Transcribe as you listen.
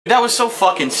That was so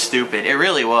fucking stupid. It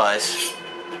really was.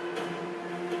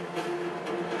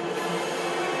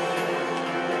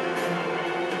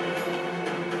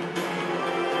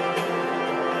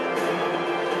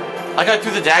 I got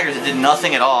through the daggers, it did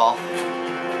nothing at all.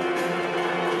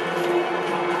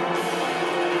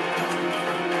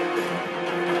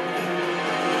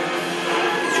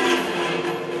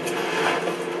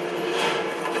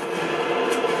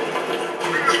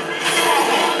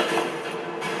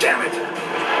 Damn it.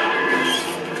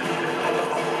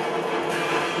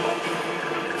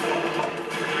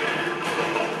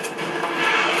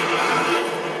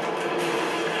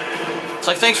 It's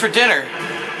like, thanks for dinner.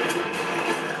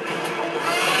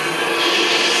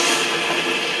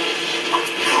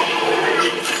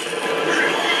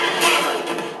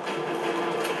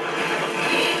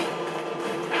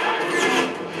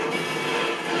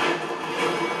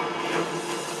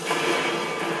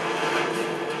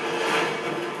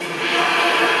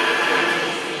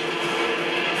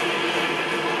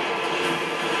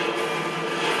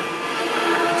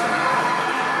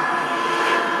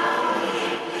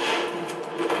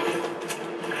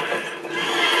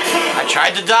 I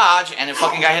tried to dodge, and it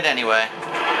fucking got hit anyway.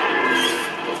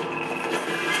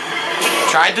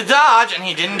 Tried to dodge, and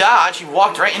he didn't dodge. He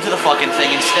walked right into the fucking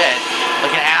thing instead,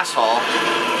 like an asshole.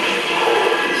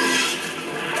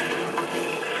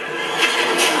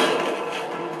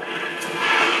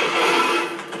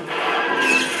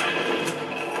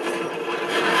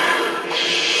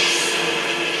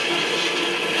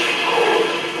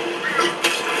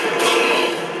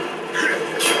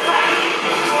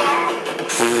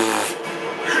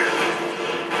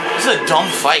 This is a dumb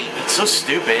fight. It's so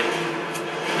stupid.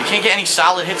 You can't get any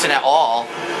solid hits in at all.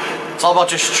 It's all about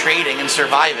just trading and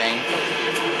surviving.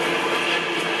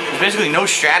 There's basically no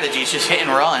strategy. It's just hit and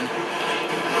run.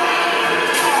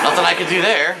 Nothing I could do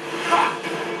there.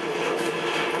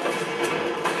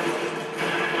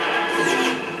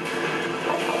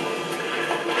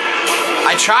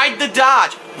 I tried to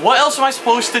dodge. What else am I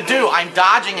supposed to do? I'm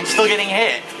dodging and still getting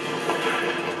hit.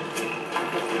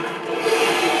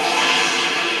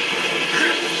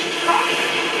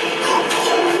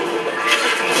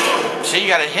 So you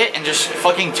gotta hit and just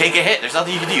fucking take a hit. There's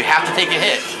nothing you can do. You have to take a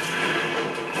hit.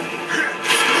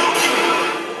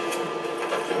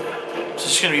 It's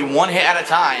just gonna be one hit at a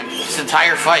time. This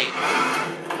entire fight.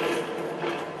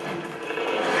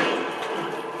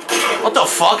 What the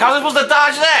fuck? How was I supposed to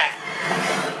dodge that?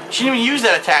 She didn't even use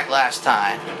that attack last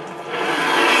time.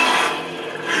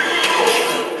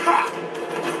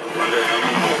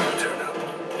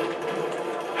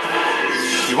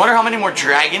 You wonder how many more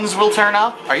dragons will turn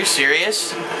up? Are you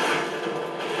serious?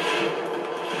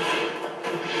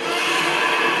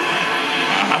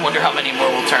 I wonder how many more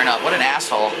will turn up. What an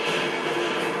asshole.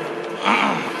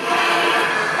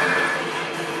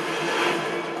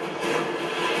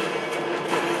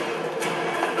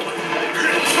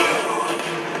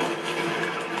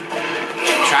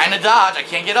 Trying to dodge. I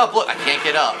can't get up. Look, I can't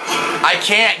get up. I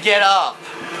can't get up.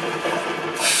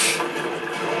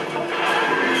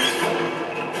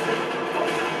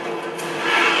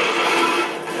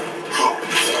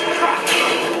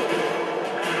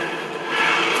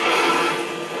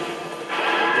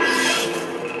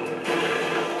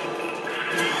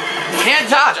 Can't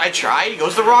dodge. I tried. He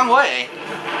goes the wrong way.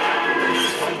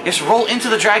 Just roll into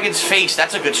the dragon's face.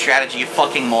 That's a good strategy, you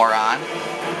fucking moron.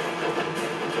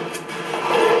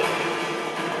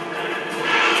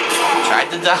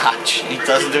 Tried to dodge. He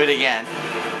doesn't do it again.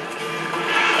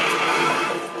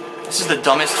 This is the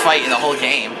dumbest fight in the whole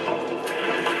game.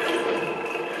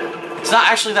 It's not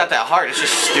actually that hard. It's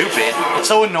just stupid. It's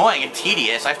so annoying and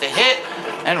tedious. I have to hit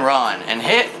and run and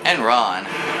hit and run.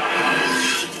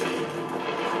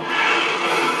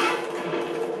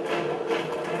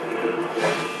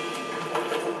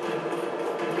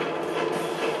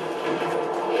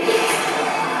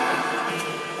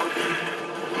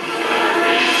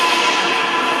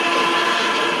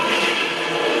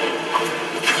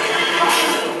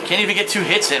 Can't even get 2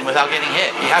 hits in without getting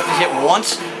hit. You have to hit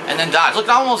once and then dodge. Look,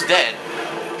 I'm almost dead.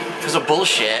 Because of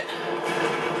bullshit.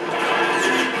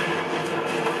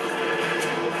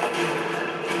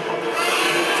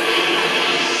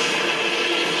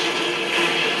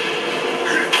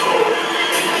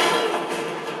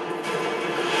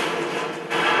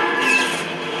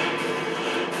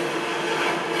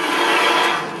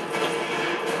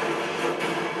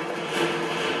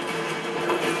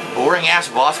 Boring ass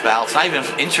boss battle. It's not even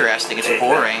interesting, it's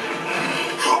boring.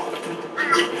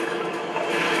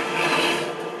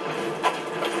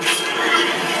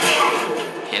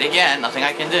 Hit again, nothing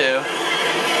I can do.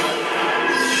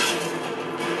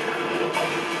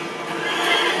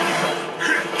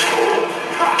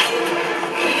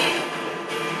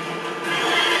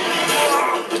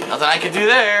 Nothing I could do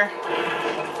there.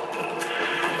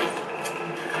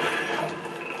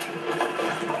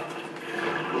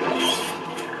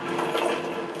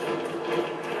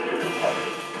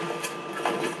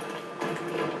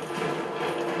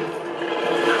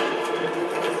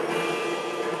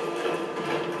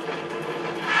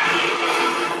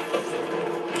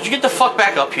 Did you get the fuck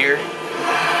back up here?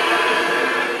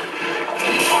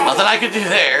 Nothing I could do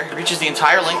there. Reaches the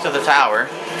entire length of the tower.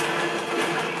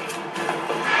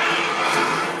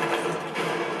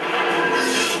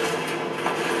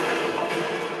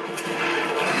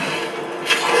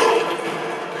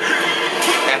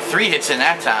 Got 3 hits in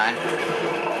that time.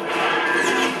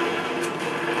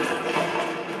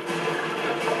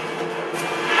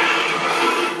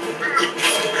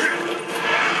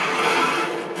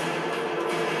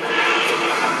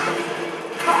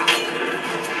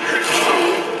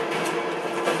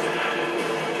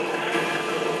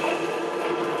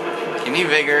 Give me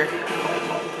vigor.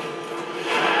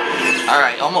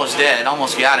 Alright, almost dead.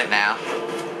 Almost got it now.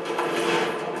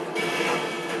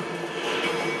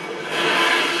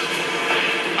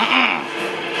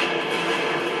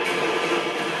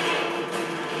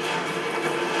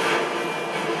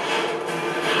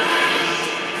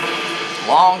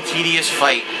 Long, tedious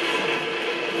fight.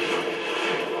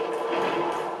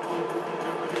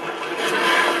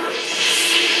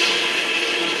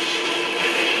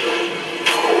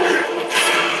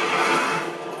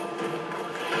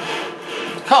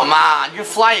 Come on, you're gonna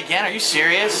fly again? Are you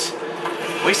serious?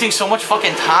 Wasting so much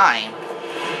fucking time.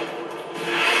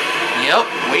 Yep,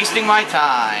 wasting my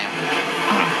time.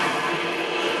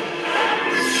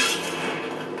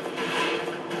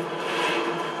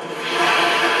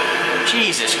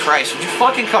 Jesus Christ, would you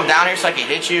fucking come down here so I can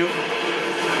hit you?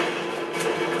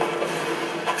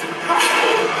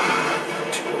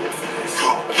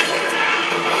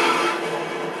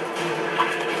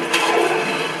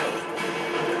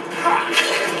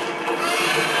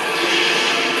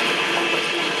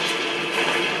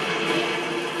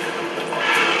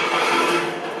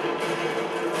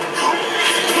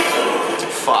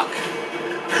 Fuck.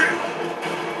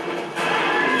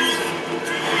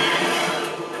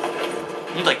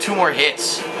 Need like 2 more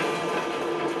hits.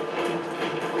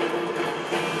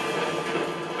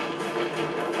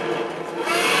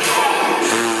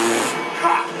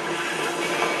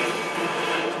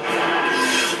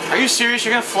 Are you serious?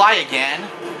 You're gonna fly again?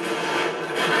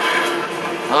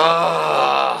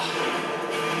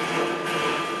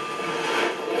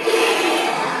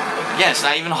 Again, it's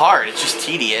not even hard. It's just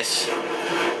tedious.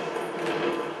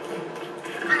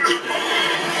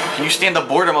 Can you stand the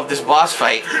boredom of this boss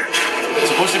fight? It's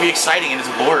supposed to be exciting and it's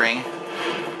boring.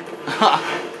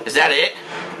 Is that it?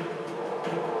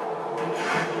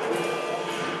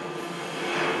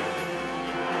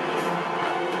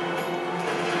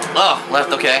 Oh,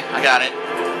 left, okay, I got it.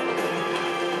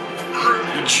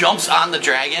 He jumps on the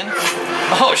dragon.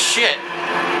 Oh shit.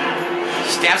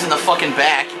 Stabs in the fucking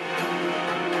back.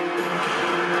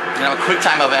 Gonna have a quick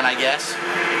time event, I guess.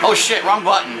 Oh shit, wrong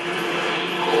button.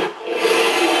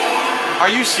 Are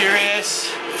you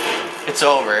serious? It's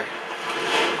over.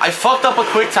 I fucked up a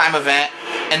quick time event,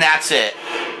 and that's it.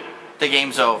 The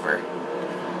game's over.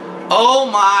 Oh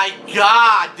my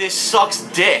god, this sucks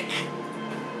dick.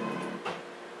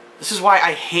 This is why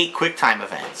I hate quick time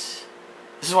events.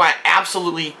 This is why I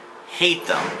absolutely hate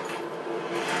them.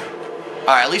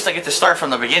 Alright, at least I get to start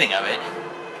from the beginning of it.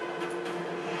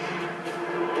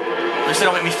 At least they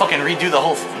don't make me fucking redo the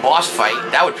whole boss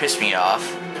fight. That would piss me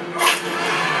off.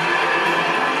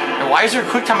 And why is there a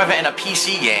quick time event in a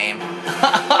PC game?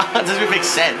 That doesn't even make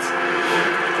sense.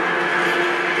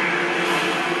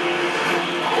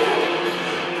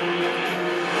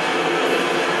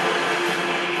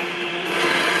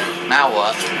 Now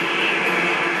what?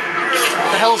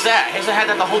 What the hell is that? Hasn't had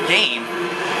that the whole game.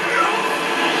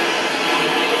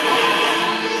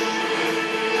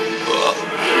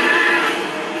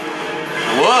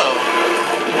 Whoa.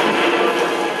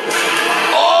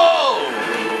 Oh!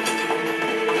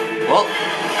 Well,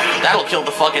 that'll kill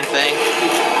the fucking thing.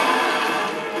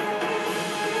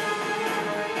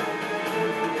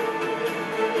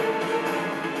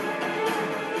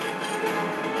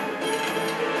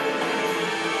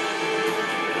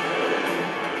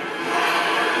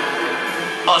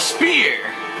 A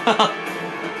spear!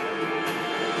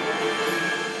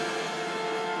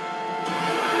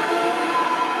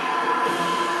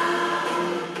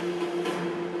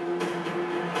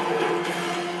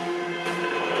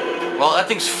 Well, that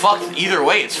thing's fucked. Either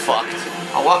way, it's fucked.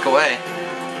 I'll walk away.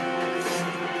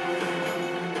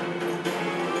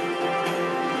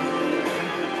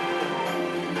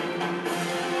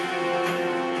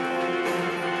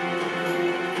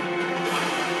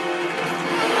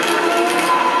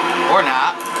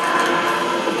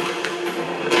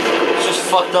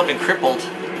 fucked up and crippled.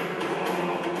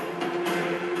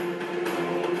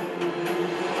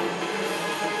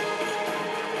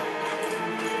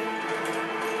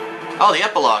 Oh, the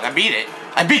epilogue. I beat it.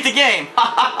 I beat the game.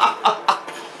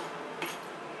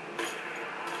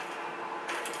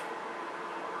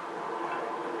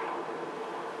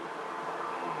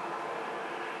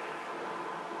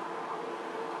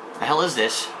 The hell is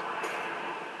this?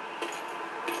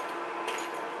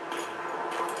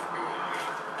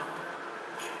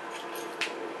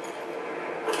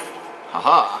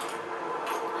 Haha.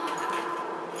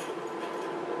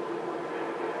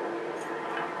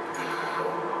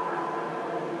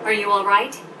 Are you all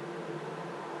right?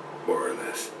 More or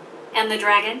less. And the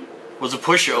dragon? Was a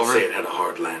pushover. I'd say it had a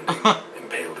hard landing.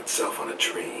 Impaled itself on a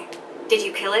tree. Did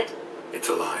you kill it? It's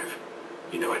alive.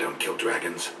 You know I don't kill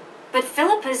dragons. But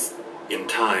Philippa's... In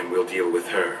time, we'll deal with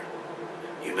her.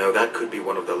 You know, that could be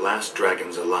one of the last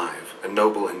dragons alive. A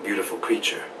noble and beautiful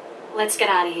creature. Let's get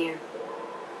out of here.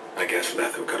 I guess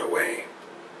Lethu got away.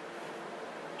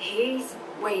 He's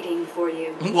waiting for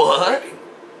you. What?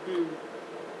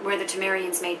 Where the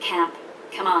Temerians made camp.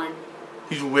 Come on.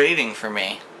 He's waiting for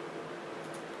me.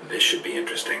 This should be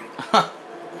interesting.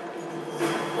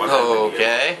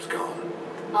 Okay. It's gone.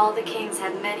 All the kings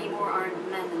had many more armed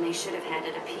men than they should have had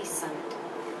at a peace summit.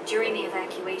 During the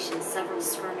evacuation, several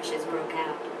skirmishes broke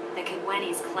out. The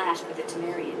Kagwenis clashed with the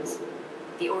Temerians.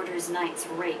 The Order's knights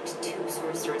raped 2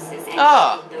 sorceresses and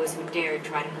killed those who dared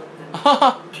try to help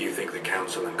them. Do you think the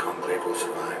council and conclave will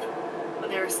survive? But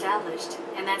they're established,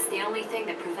 and that's the only thing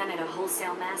that prevented a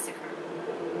wholesale massacre.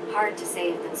 Hard to say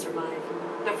if they'll survive,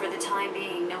 but for the time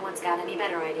being, no one's got any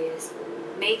better ideas.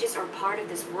 Mages are part of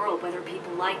this world, whether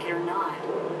people like it or not.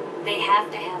 They have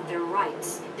to have their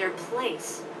rights, their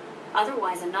place.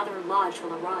 Otherwise, another lodge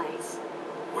will arise.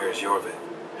 Where's Yorvith?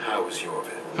 How is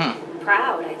Yorvith?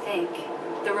 Proud, I think.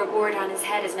 The reward on his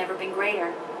head has never been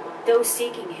greater. Those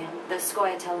seeking him, the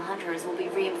Scoia'tael hunters, will be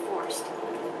reinforced.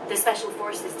 The special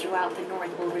forces throughout the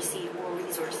north will receive more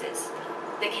resources.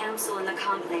 The council and the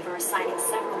conclave are assigning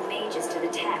several mages to the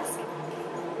task.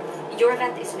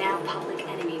 Yorvith is now public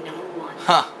enemy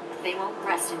 #1. They won't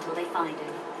rest until they find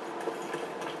him.